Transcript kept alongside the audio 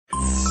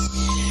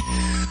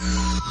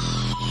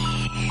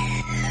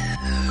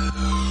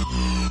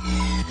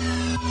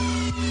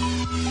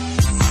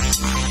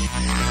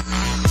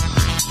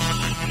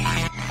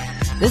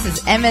This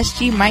is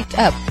MSG Mic'd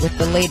Up with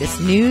the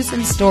latest news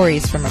and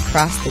stories from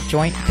across the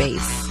Joint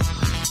Base.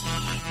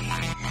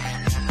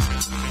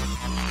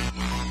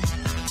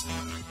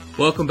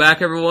 Welcome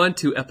back, everyone,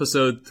 to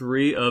episode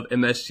 3 of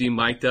MSG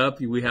Mic'd Up.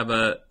 We have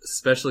a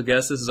special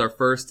guest. This is our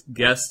first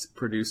guest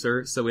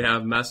producer. So we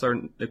have Master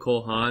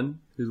Nicole Haun,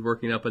 who's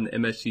working up on the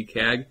MSG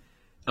CAG.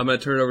 I'm going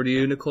to turn it over to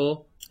you,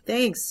 Nicole.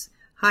 Thanks.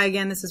 Hi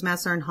again, this is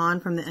Master Haun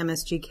from the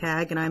MSG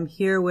CAG, and I'm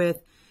here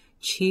with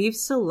Chief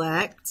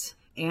Select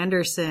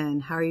Anderson.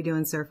 How are you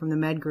doing, sir, from the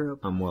Med Group?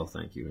 I'm well,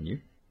 thank you. And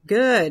you?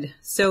 Good.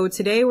 So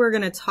today we're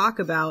going to talk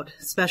about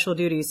special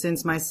duties,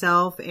 since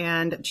myself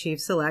and Chief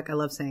Select, I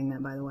love saying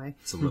that, by the way.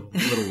 It's a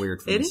little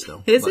weird for me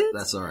still. Is but it?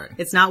 That's all right.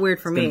 It's not weird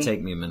for me. It's going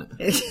to take me a minute.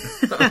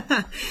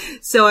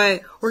 So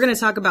we're going to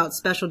talk about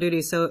special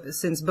duties. So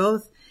since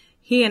both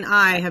he and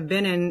I have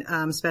been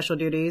in special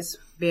duties,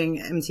 being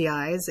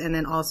MTIs, and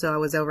then also I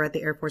was over at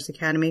the Air Force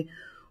Academy,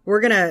 we're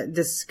going to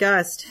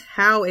discuss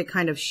how it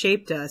kind of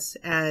shaped us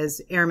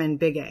as Airmen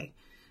Big A.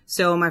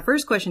 So my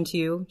first question to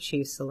you,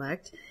 Chief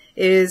Select,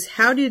 is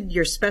how did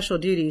your special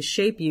duties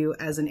shape you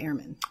as an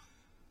airman?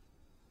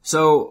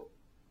 So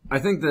I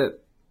think that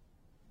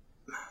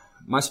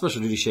my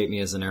special duty shaped me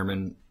as an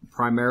airman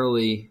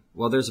primarily,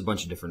 well, there's a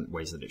bunch of different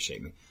ways that it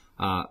shaped me.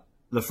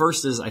 The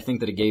first is I think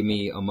that it gave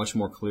me a much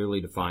more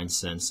clearly defined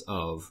sense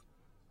of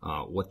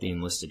what the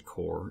enlisted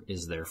corps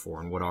is there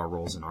for and what our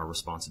roles and our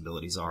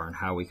responsibilities are and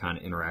how we kind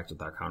of interact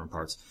with our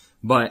counterparts.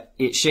 But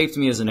it shaped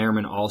me as an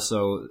airman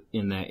also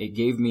in that it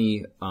gave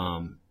me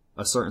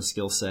a certain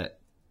skill set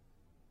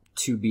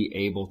to be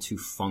able to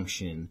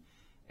function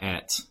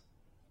at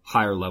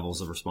higher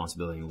levels of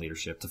responsibility and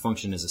leadership, to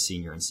function as a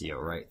senior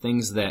NCO, right?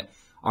 Things that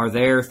are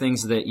there,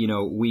 things that, you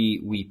know,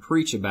 we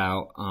preach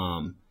about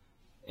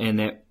and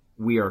that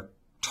we are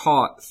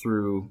taught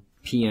through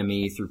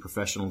PME, through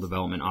professional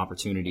development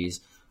opportunities,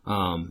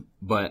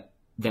 but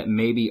that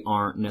maybe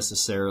aren't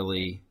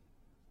necessarily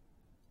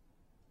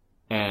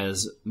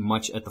as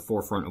much at the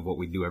forefront of what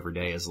we do every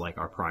day as like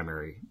our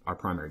primary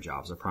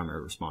jobs, our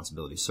primary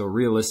responsibilities. So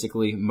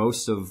realistically,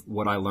 most of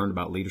what I learned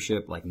about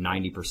leadership, like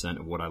 90%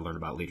 of what I learned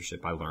about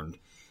leadership, I learned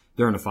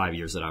during the 5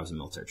 years that I was a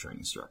military training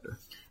instructor.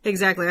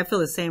 Exactly. I feel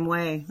the same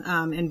way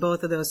in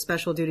both of those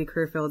special duty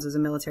career fields as a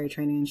military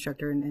training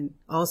instructor and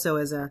also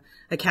as a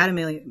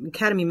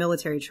academy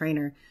military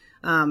trainer.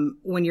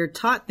 When you're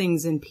taught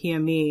things in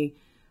PME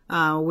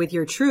with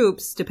your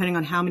troops, depending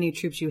on how many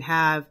troops you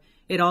have,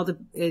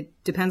 it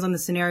depends on the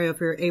scenario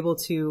if you're able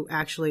to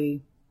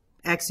actually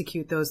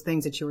execute those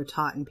things that you were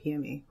taught in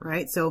PME,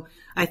 right? So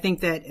I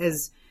think that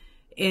as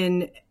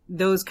in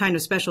those kind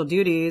of special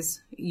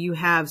duties, you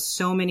have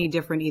so many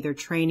different either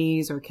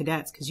trainees or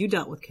cadets, because you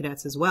dealt with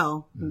cadets as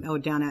well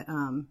down at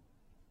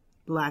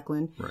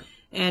Lackland. Right.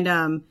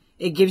 And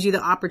it gives you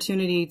the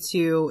opportunity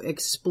to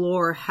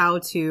explore how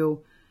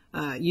to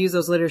use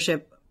those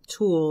leadership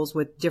tools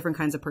with different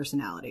kinds of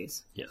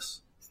personalities.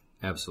 Yes,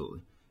 absolutely.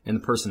 And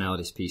the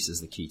personalities piece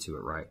is the key to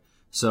it, right?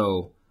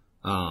 So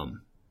I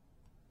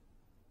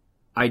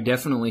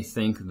definitely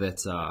think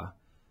that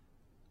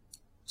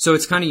so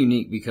it's kind of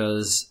unique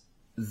because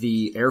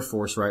the Air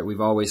Force, right, we've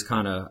always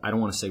kind of, I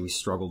don't want to say we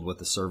struggled with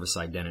the service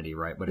identity,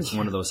 right, but it's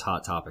one of those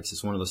hot topics.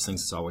 It's one of those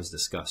things that's always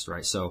discussed,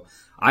 right? So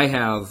I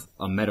have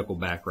a medical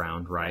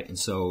background, right, and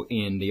so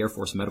in the Air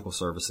Force Medical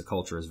Service, the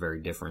culture is very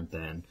different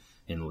than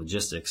in the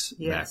logistics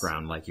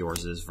background like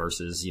yours is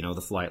versus, you know,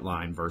 the flight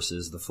line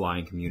versus the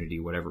flying community,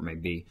 whatever it may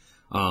be.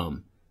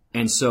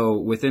 And so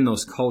within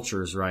those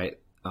cultures, right,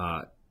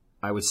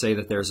 I would say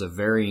that there's a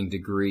varying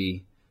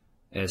degree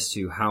as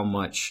to how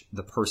much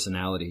the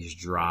personalities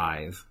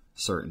drive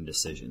certain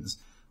decisions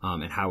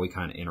and how we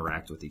kind of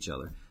interact with each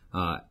other.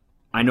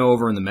 I know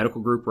over in the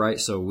medical group, right,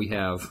 so we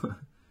have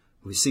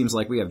it seems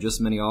like we have just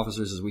as many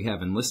officers as we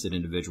have enlisted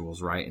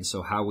individuals, right? And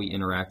so how we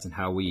interact and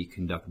how we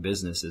conduct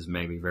business is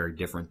maybe very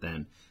different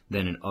than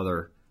in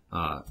other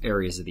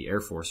areas of the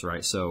Air Force,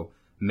 right? So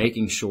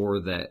making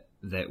sure that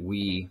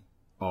we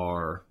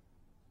are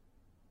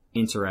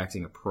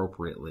interacting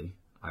appropriately,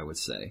 I would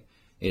say,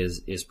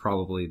 is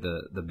probably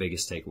the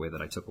biggest takeaway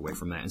that I took away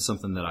from that, and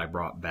something that I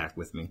brought back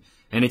with me.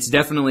 And it's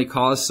definitely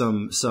caused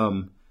some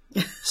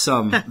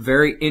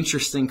very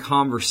interesting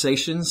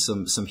conversations,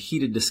 some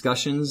heated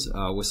discussions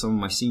with some of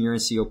my senior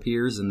NCO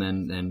peers, and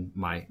then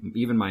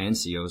even my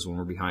NCOs when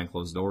we're behind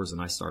closed doors,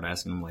 and I start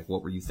asking them, like,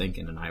 what were you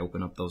thinking? And I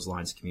open up those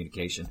lines of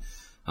communication.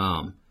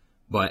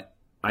 But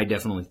I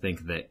definitely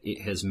think that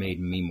it has made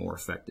me more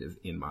effective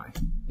in my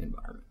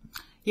environment.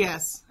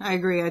 Yes, I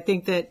agree. I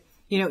think that,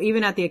 you know,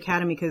 even at the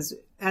academy, because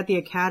at the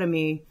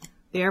academy,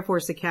 the Air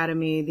Force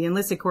Academy, the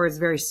enlisted corps is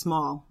very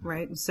small,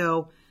 right?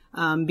 So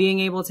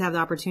being able to have the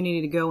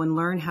opportunity to go and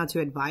learn how to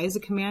advise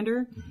a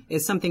commander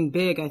is something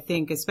big, I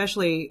think,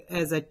 especially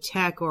as a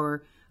tech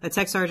or a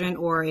tech sergeant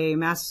or a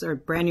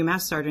brand new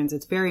master sergeant.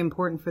 It's very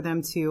important for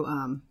them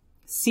to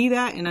see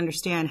that and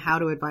understand how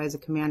to advise a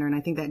commander. And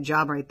I think that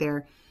job right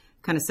there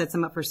kind of sets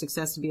them up for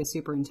success to be a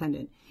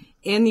superintendent.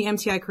 In the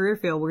MTI career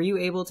field, were you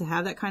able to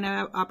have that kind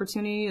of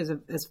opportunity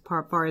as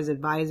far as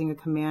advising a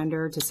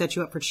commander to set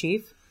you up for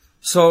chief?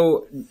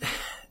 So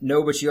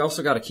No, but you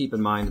also got to keep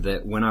in mind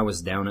that when I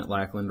was down at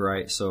Lackland,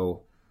 right,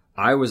 so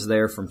I was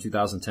there from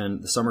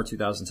 2010, the summer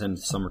 2010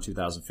 to summer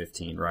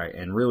 2015, right,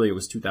 and really it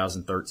was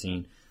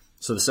 2013.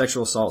 So the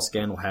sexual assault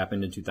scandal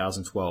happened in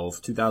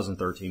 2012.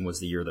 2013 was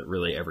the year that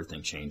really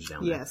everything changed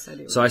down there. Yes, I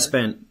do. So I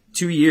spent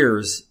 2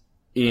 years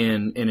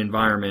in an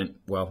environment,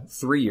 well,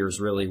 3 years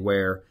really,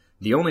 where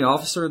the only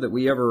officer that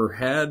we ever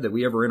had, that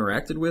we ever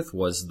interacted with,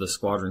 was the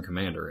squadron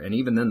commander. And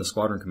even then, the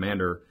squadron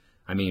commander,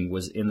 I mean,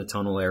 was in the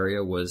tunnel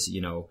area, was,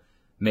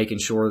 making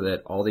sure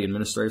that all the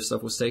administrative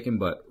stuff was taken.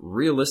 But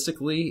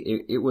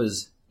realistically, it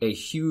was a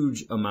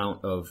huge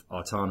amount of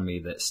autonomy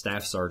that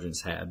staff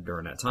sergeants had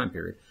during that time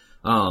period.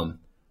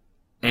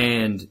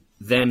 And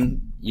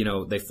then,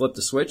 they flipped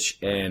the switch,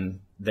 and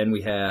then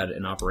we had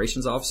an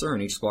operations officer,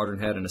 and each squadron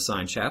had an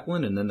assigned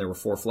chaplain, and then there were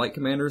 4 flight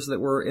commanders that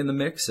were in the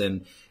mix,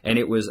 and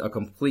it was a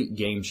complete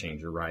game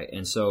changer, right?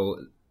 And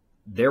so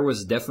there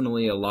was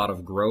definitely a lot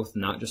of growth,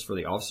 not just for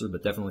the officer,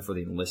 but definitely for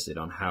the enlisted,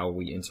 on how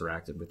we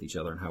interacted with each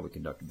other and how we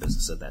conducted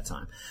business at that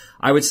time.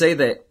 I would say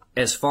that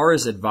as far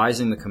as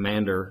advising the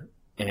commander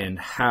and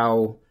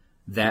how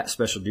that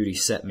special duty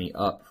set me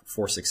up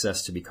for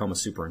success to become a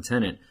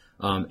superintendent,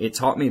 it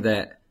taught me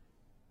that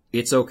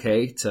it's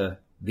okay to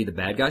be the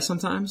bad guy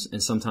sometimes,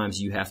 and sometimes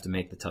you have to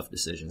make the tough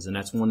decisions. And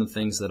that's one of the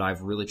things that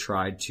I've really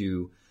tried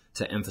to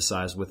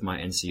emphasize with my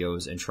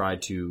NCOs, and try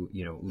to,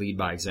 lead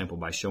by example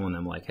by showing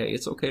them, like, hey,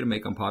 it's okay to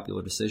make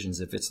unpopular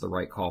decisions if it's the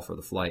right call for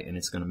the flight and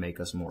it's going to make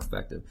us more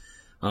effective.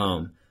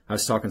 I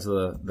was talking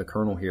to the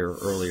colonel here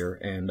earlier,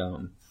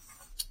 and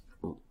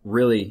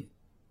really,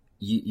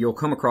 you'll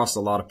come across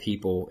a lot of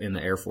people in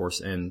the Air Force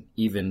and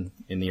even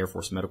in the Air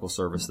Force Medical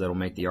Service that'll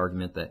make the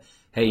argument that,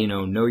 hey,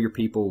 know your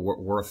people,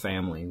 we're a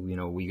family,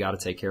 we got to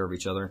take care of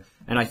each other.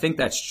 And I think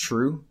that's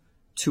true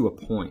to a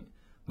point.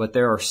 But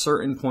there are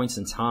certain points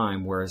in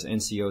time where, as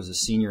NCOs,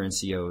 as senior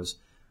NCOs,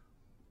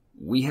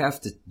 we have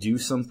to do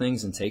some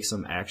things and take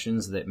some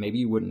actions that maybe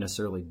you wouldn't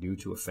necessarily do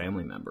to a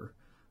family member,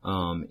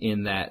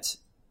 in that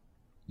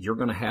you're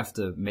going to have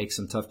to make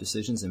some tough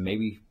decisions and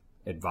maybe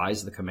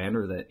advise the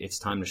commander that it's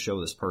time to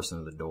show this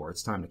person the door.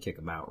 It's time to kick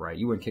them out, right?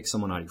 You wouldn't kick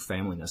someone out of your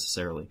family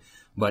necessarily.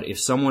 But if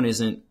someone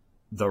isn't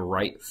the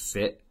right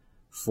fit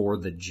for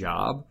the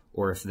job,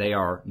 or if they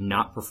are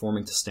not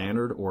performing to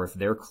standard, or if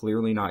they're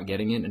clearly not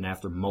getting it, and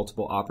after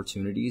multiple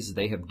opportunities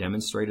they have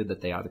demonstrated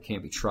that they either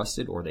can't be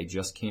trusted or they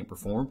just can't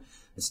perform,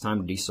 it's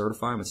time to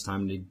decertify them. It's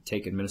time to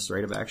take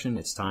administrative action.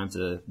 It's time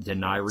to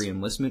deny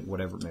re-enlistment,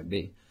 whatever it may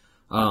be.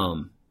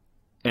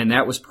 And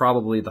that was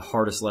probably the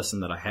hardest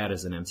lesson that I had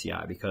as an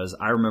MTI, because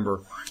I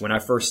remember when I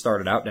first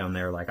started out down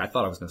there, like, I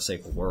thought I was going to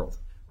save the world,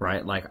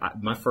 right? Like,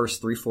 my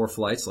first 3-4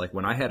 flights, like,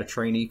 when I had a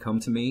trainee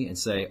come to me and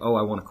say, oh,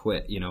 I want to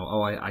quit,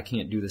 I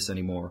can't do this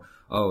anymore.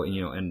 Oh,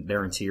 and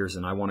they're in tears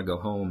and I want to go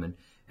home. And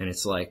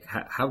it's like,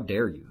 how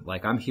dare you?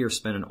 Like, I'm here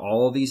spending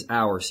all these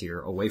hours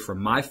here away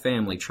from my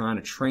family trying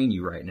to train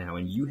you right now,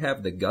 and you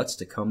have the guts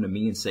to come to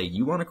me and say,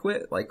 you want to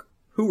quit? Like,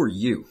 who are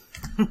you?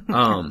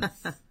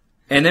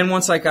 And then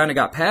once I kind of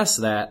got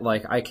past that,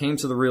 like, I came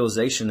to the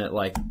realization that,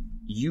 like,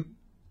 you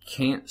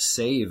can't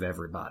save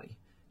everybody.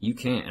 You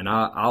can't. And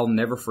I'll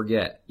never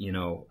forget,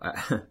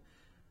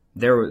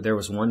 there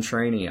was one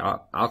trainee,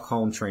 I'll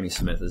call him Trainee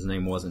Smith. His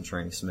name wasn't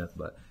Trainee Smith,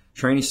 but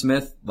Trainee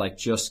Smith, like,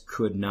 just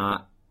could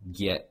not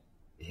get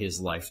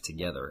his life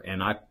together.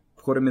 And I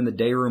put him in the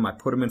day room. I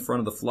put him in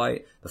front of the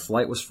flight. The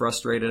flight was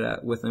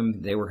frustrated with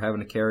him. They were having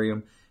to carry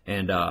him.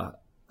 And,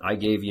 I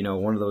gave,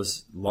 one of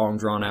those long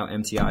drawn out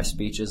MTI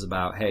speeches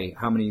about, hey,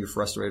 how many of you are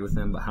frustrated with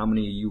him, but how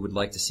many of you would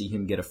like to see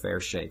him get a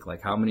fair shake?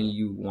 Like, how many of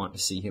you want to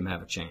see him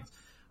have a chance?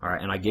 All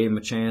right. And I gave him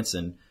a chance,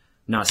 and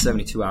not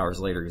 72 hours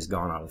later, he's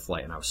gone out of the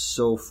flight. And I was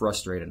so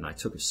frustrated, and I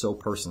took it so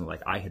personally,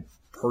 like I had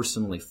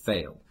personally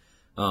failed.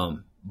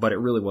 But it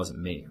really wasn't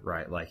me,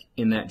 right? Like,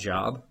 in that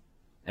job,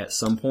 at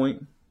some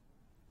point,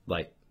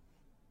 like,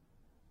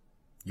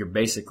 you're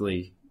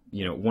basically,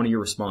 one of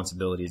your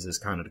responsibilities is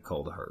kind of to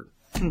cull the herd.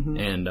 Mm-hmm.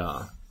 And,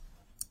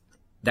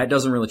 that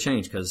doesn't really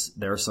change, because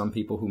there are some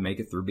people who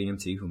make it through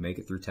BMT, who make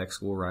it through tech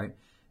school, right?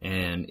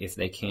 And if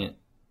they can't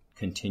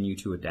continue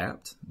to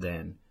adapt,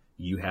 then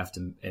you have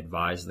to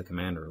advise the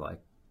commander,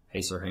 like,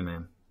 hey, sir, hey,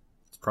 man,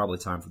 it's probably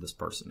time for this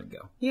person to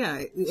go.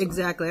 Yeah,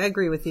 exactly. I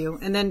agree with you.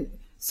 And then,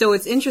 so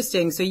it's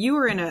interesting. So you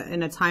were in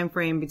a time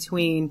frame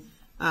between,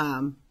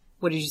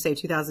 what did you say,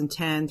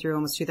 2010 through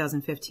almost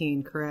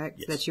 2015, correct?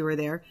 Yes. That you were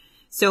there.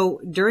 So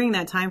during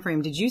that time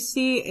frame, did you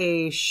see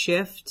a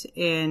shift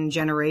in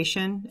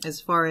generation as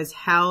far as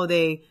how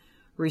they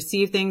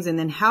receive things, and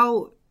then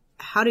how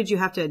did you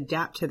have to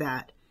adapt to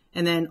that?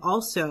 And then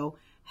also,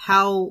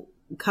 how,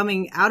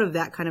 coming out of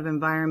that kind of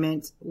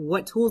environment,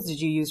 what tools did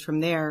you use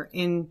from there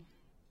in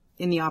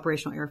the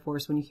operational Air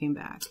Force when you came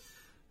back?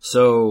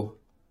 So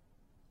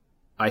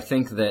I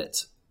think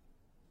that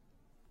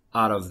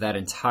out of that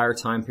entire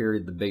time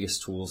period, the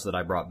biggest tools that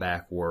I brought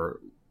back were,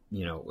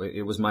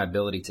 it was my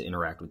ability to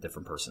interact with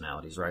different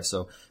personalities, right?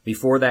 So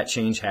before that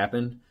change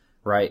happened,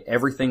 right,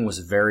 everything was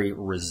very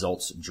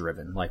results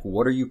driven. Like,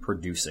 what are you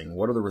producing?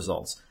 What are the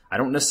results?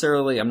 I'm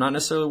not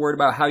necessarily worried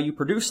about how you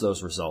produce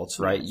those results,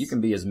 right? Yes. You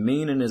can be as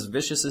mean and as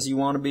vicious as you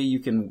want to be. You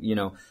can,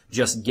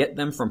 just get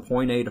them from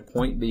point A to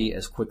point B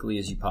as quickly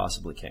as you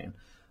possibly can.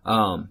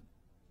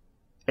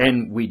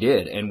 And we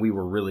did, and we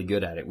were really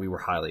good at it. We were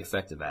highly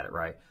effective at it,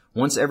 right?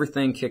 Once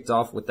everything kicked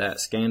off with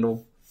that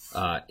scandal,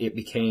 it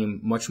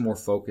became much more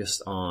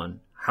focused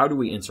on how do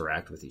we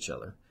interact with each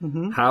other?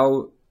 Mm-hmm.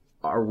 How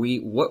are we,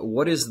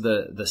 what is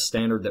the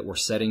standard that we're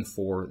setting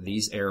for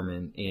these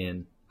airmen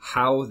in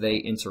how they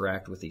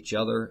interact with each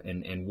other,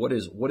 and what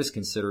is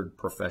considered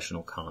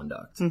professional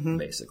conduct,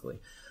 basically.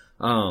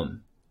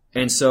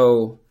 And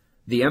so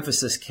the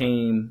emphasis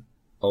came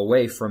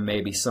away from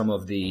maybe some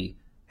of the,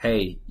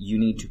 hey, you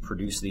need to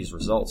produce these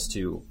results,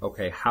 to,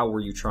 okay, how were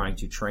you trying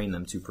to train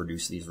them to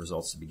produce these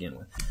results to begin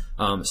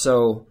with?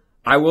 So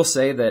I will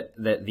say that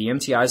the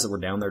MTIs that were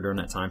down there during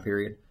that time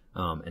period,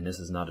 and this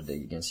is not a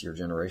dig against your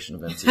generation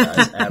of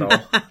MTIs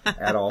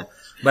at all.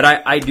 But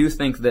I do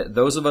think that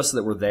those of us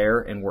that were there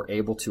and were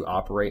able to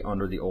operate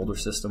under the older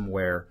system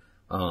where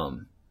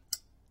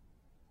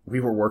we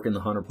were working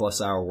the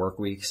 100+ hour work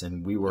weeks,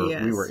 and we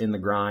were in the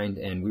grind,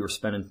 and we were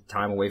spending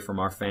time away from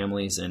our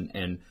families,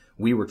 and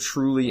we were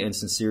truly and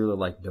sincerely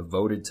like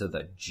devoted to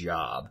the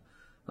job.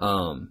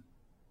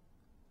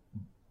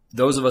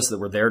 Those of us that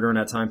were there during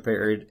that time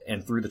period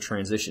and through the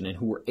transition, and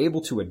who were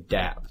able to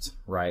adapt,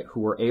 right,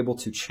 who were able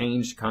to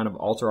change, kind of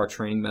alter our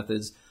training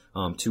methods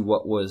to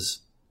what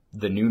was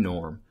the new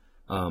norm,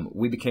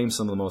 we became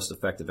some of the most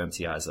effective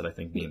MTIs that I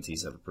think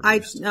BMTs ever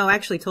produced. I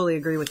actually totally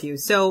agree with you.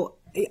 So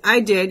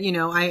I did,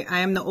 I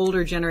am the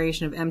older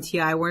generation of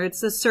MTI, where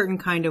it's a certain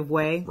kind of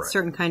way, right,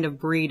 certain kind of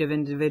breed of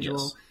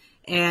individual.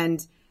 Yes.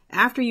 And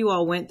after you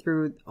all went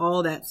through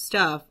all that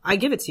stuff, I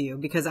give it to you,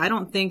 because I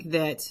don't think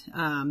that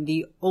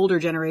the older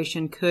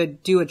generation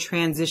could do a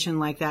transition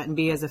like that and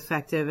be as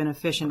effective and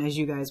efficient as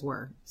you guys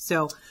were.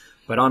 So,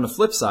 but on the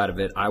flip side of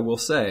it, I will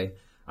say,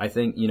 I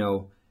think,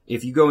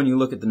 if you go and you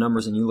look at the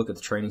numbers and you look at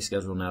the training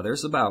schedule now,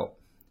 there's about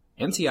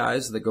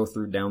MTIs that go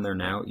through down there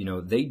now,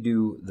 they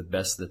do the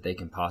best that they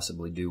can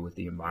possibly do with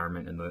the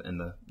environment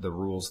and the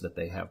rules that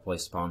they have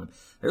placed upon them.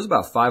 There's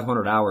about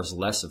 500 hours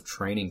less of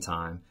training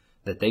time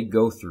that they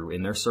go through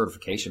in their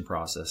certification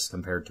process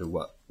compared to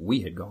what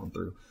we had gone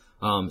through.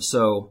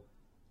 So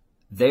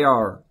they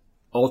are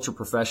ultra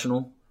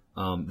professional.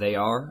 They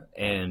are,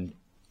 and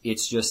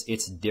it's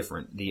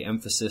different. The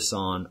emphasis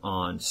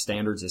on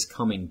standards is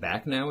coming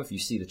back now. If you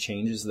see the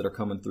changes that are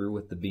coming through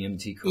with the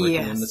BMT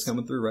curriculum that's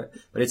coming through, right?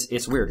 But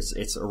it's weird.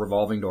 It's a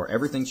revolving door.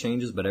 Everything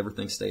changes, but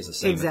everything stays the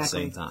same at the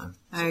same time.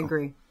 So. I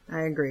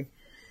agree.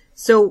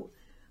 So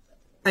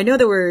I know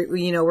that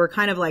we're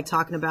kind of like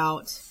talking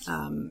about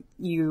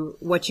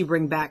what you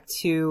bring back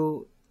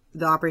to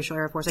the Operational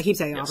Air Force. I keep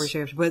saying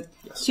Operational Air Force,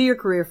 but to your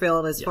career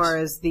field as far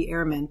as the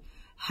airmen.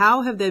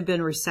 How have they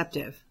been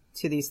receptive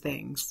to these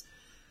things?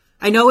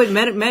 I know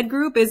med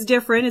group is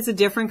different. It's a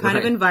different kind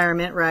of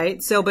environment,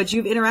 right? So, but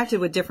you've interacted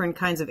with different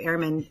kinds of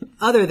airmen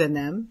other than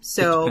them.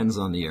 So it depends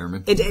on the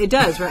airman. It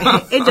does,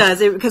 right? It does,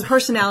 because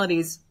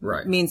personalities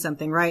mean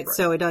something, right?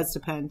 So it does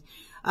depend.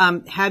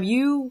 Have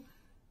you,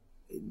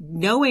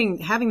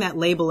 having that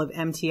label of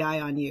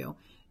MTI on you,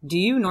 do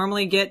you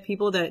normally get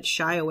people that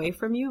shy away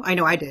from you? I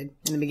know I did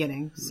in the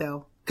beginning.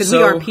 So, because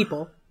we are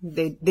people,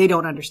 they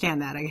don't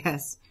understand that, I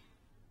guess.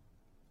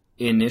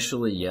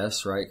 Initially,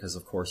 yes, right? Because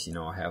of course,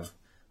 I have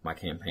my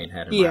campaign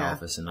hat in my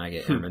office, and I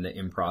get airmen that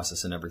in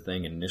process and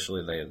everything. And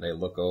initially, they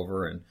look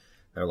over and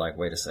they're like,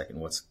 "Wait a second,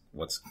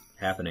 what's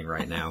happening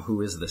right now?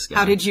 Who is this guy?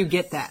 How did you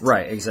get that?"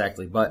 Right,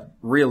 exactly. But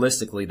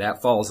realistically,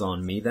 that falls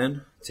on me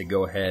then to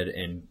go ahead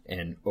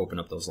and open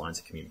up those lines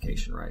of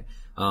communication, right?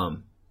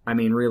 I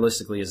mean,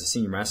 realistically, as a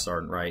senior master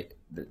sergeant, right,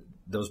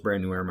 those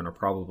brand new airmen are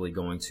probably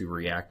going to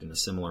react in a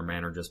similar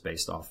manner just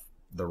based off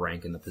the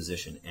rank and the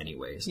position,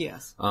 anyways.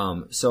 Yes.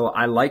 So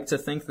I like to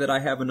think that I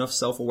have enough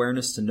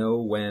self-awareness to know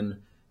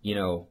when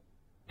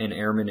an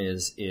airman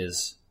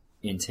is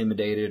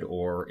intimidated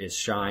or is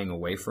shying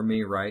away from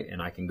me, right?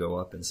 And I can go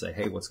up and say,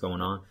 "Hey, what's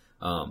going on?"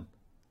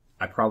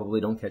 I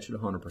probably don't catch it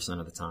 100%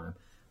 of the time,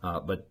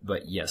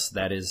 but yes,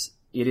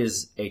 it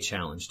is a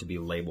challenge to be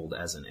labeled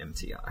as an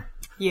MTI.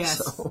 Yes,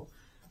 so.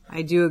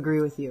 I do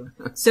agree with you.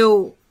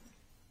 So,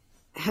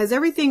 has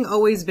everything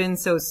always been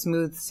so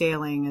smooth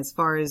sailing as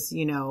far as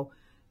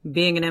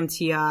being an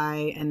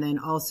MTI and then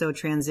also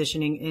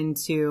transitioning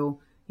into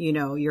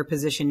your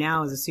position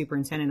now as a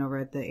superintendent over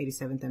at the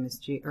 87th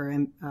MSG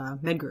or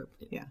Med Group?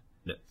 Yeah.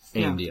 No.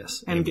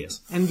 AMDS.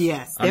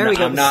 MDS. There we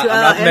go. I'm not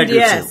Med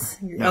Group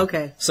MDS. No.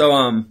 Okay.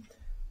 So,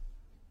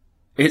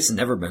 it's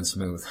never been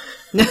smooth.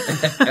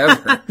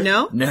 Ever.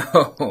 No?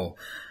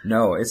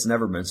 No, it's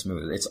never been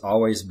smooth. It's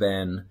always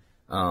been,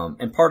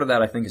 and part of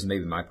that I think is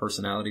maybe my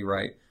personality,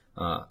 right?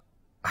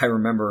 I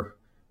remember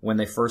when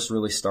they first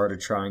really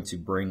started trying to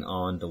bring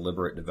on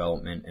deliberate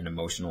development and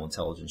emotional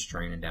intelligence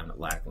training down at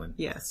Lackland.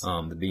 Yes.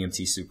 The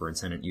BMT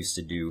superintendent used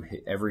to do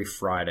every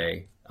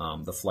Friday,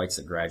 the flights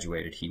that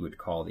graduated, he would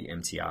call the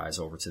MTIs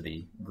over to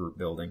the group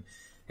building.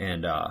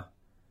 And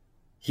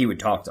he would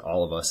talk to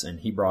all of us, and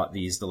he brought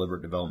these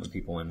deliberate development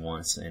people in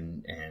once,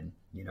 and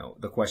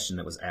the question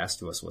that was asked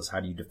to us was,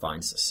 how do you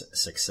define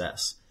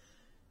success?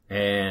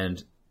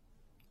 And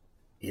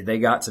they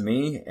got to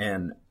me,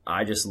 and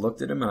I just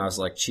looked at him, and I was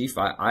like, Chief,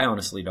 I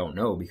honestly don't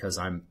know, because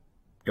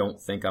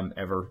don't think I'm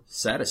ever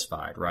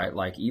satisfied, right?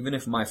 Like, even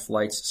if my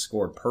flights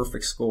scored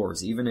perfect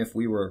scores, even if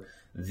we were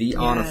the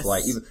honor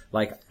flight, even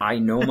like, I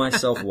know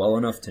myself well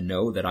enough to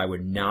know that I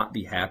would not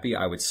be happy.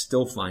 I would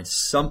still find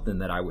something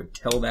that I would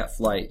tell that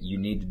flight you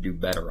need to do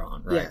better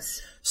on, right?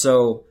 Yes.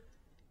 So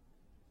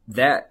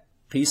that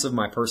piece of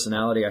my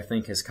personality, I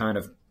think, has kind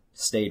of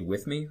stayed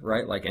with me,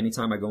 right? Like,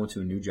 anytime I go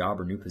into a new job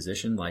or new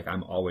position, like,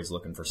 I'm always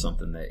looking for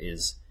something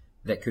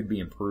that could be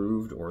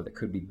improved or that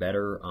could be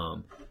better.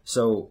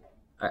 So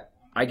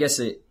I guess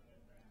it,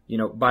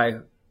 by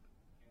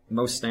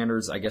most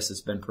standards, I guess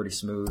it's been pretty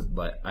smooth,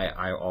 but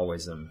I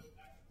always am.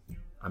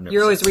 I'm never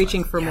You're always satisfied.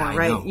 reaching for more, I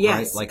right? know, Yes.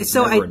 right? Like, it's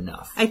so never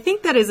enough. I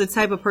think that is a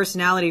type of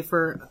personality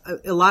for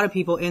a lot of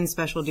people in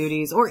special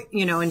duties, or,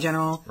 in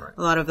general, Right.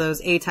 a lot of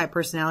those A-type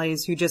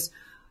personalities who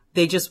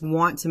they just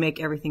want to make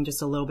everything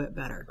just a little bit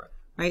better.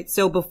 Right?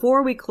 So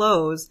before we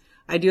close,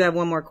 I do have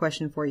one more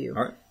question for you.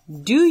 All right.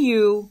 Do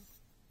you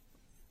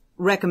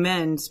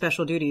recommend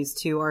special duties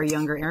to our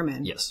younger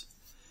airmen? Yes.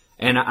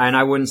 And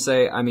I wouldn't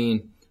say,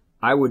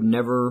 I would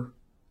never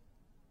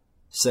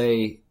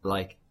say,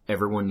 like,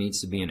 everyone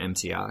needs to be an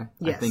MTI.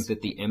 Yes. I think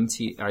that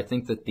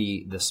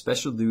the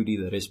special duty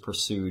that is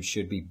pursued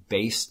should be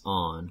based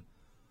on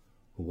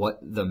what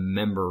the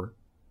member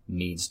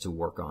needs to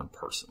work on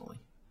personally.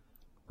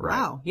 Right?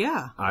 Wow.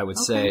 Yeah. I would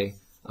say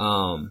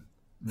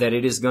that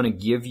it is going to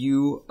give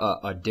you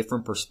a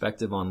different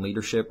perspective on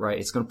leadership, right?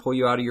 It's going to pull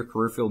you out of your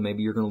career field.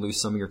 Maybe you're going to lose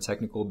some of your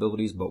technical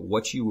abilities, but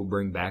what you will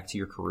bring back to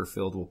your career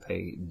field will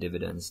pay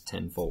dividends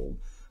tenfold.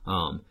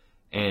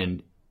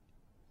 And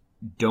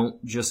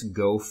don't just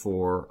go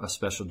for a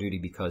special duty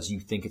because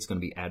you think it's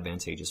going to be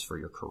advantageous for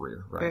your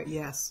career, right?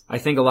 Yes. I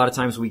think a lot of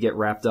times we get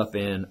wrapped up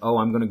in,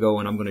 I'm going to go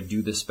and I'm going to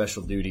do this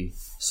special duty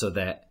so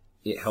that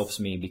it helps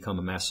me become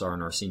a master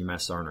sergeant or a senior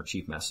master sergeant or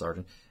chief master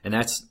sergeant. And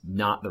that's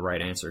not the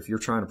right answer. If you're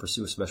trying to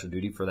pursue a special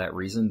duty for that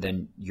reason,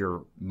 then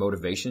your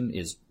motivation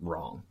is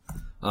wrong.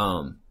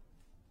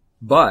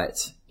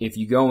 But if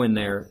you go in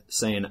there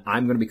saying,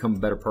 I'm going to become a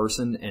better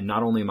person, and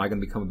not only am I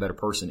going to become a better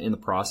person in the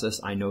process,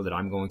 I know that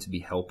I'm going to be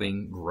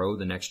helping grow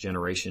the next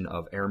generation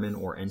of airmen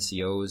or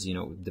NCOs,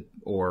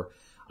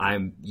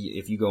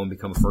 if you go and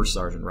become a first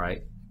sergeant,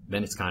 right,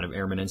 then it's kind of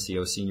airmen,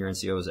 NCOs, senior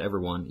NCOs,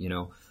 everyone,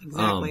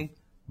 Exactly.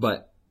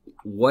 But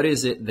what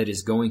is it that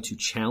is going to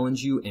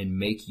challenge you and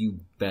make you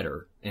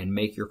better and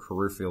make your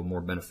career field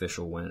more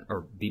beneficial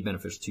be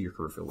beneficial to your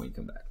career field when you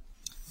come back?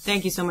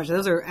 Thank you so much.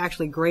 Those are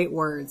actually great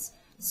words.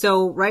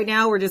 So right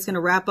now we're just going to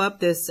wrap up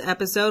this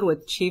episode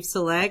with Chief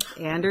Select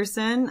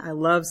Anderson. I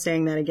love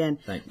saying that again.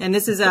 Thank you. And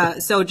this is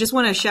so just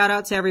want to shout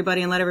out to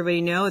everybody and let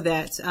everybody know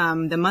that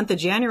the month of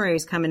January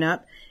is coming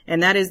up,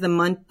 and that is the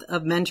month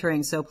of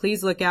mentoring. So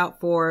please look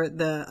out for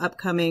the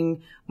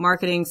upcoming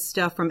marketing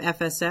stuff from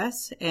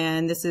FSS.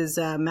 And this is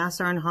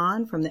Master Sergeant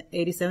Haun from the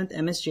 87th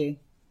MSG.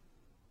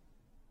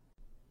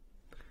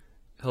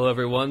 Hello,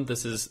 everyone.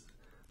 This is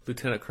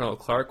Lieutenant Colonel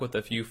Clark with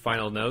a few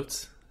final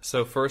notes.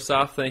 So first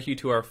off, thank you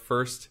to our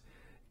first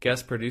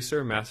guest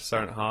producer, Master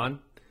Sergeant Haun.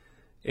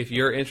 If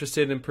you're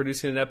interested in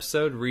producing an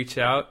episode, reach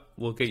out.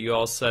 We'll get you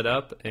all set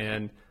up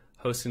and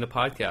hosting a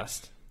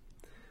podcast.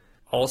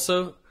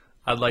 Also,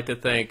 I'd like to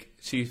thank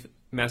Chief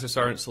Master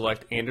Sergeant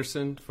Select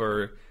Anderson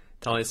for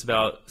telling us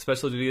about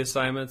special duty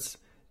assignments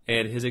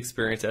and his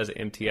experience as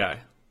an MTI.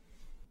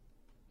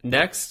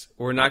 Next,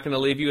 we're not going to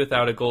leave you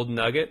without a golden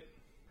nugget.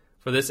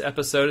 For this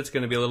episode, it's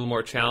going to be a little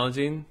more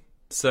challenging.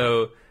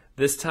 So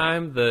this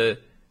time, the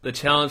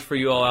challenge for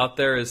you all out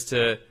there is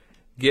to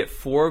get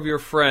 4 of your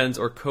friends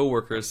or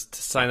coworkers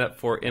to sign up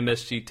for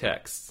MSG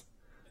texts.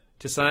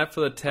 To sign up for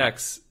the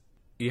texts,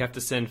 you have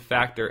to send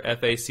FACTR,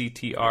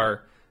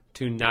 F-A-C-T-R,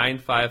 to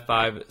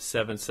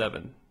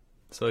 95577.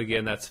 So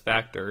again, that's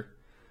FACTR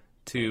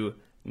to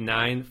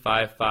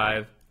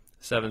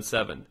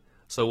 95577.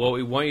 So what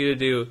we want you to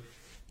do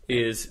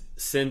is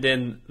send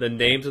in the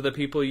names of the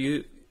people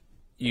you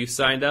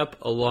signed up,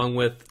 along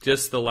with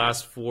just the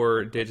last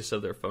 4 digits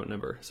of their phone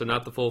number. So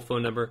not the full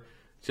phone number,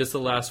 just the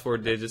last 4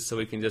 digits, so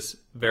we can just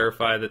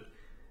verify that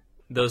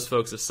those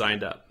folks have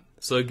signed up.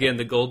 So again,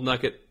 the gold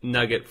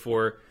nugget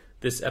for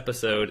this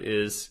episode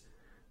is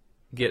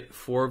get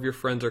 4 of your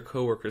friends or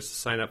coworkers to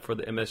sign up for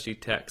the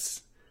MSG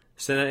text.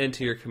 Send that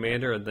into your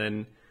commander, and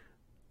then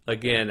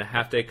again, a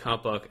half-day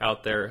comp book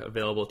out there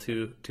available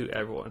to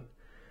everyone.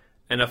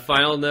 And a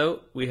final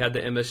note, we had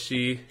the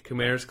MSG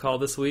commanders call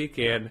this week,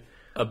 and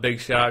a big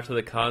shout out to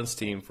the cons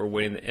team for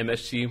winning the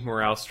MSG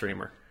Morale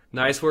Streamer.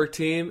 Nice work,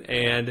 team,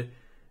 and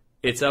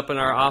it's up in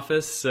our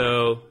office,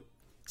 so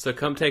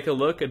come take a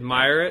look,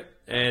 admire it,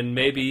 and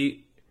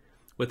maybe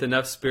with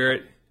enough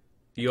spirit,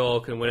 you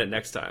all can win it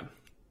next time.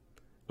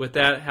 With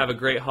that, have a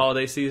great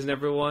holiday season,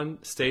 everyone.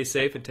 Stay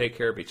safe and take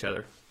care of each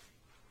other.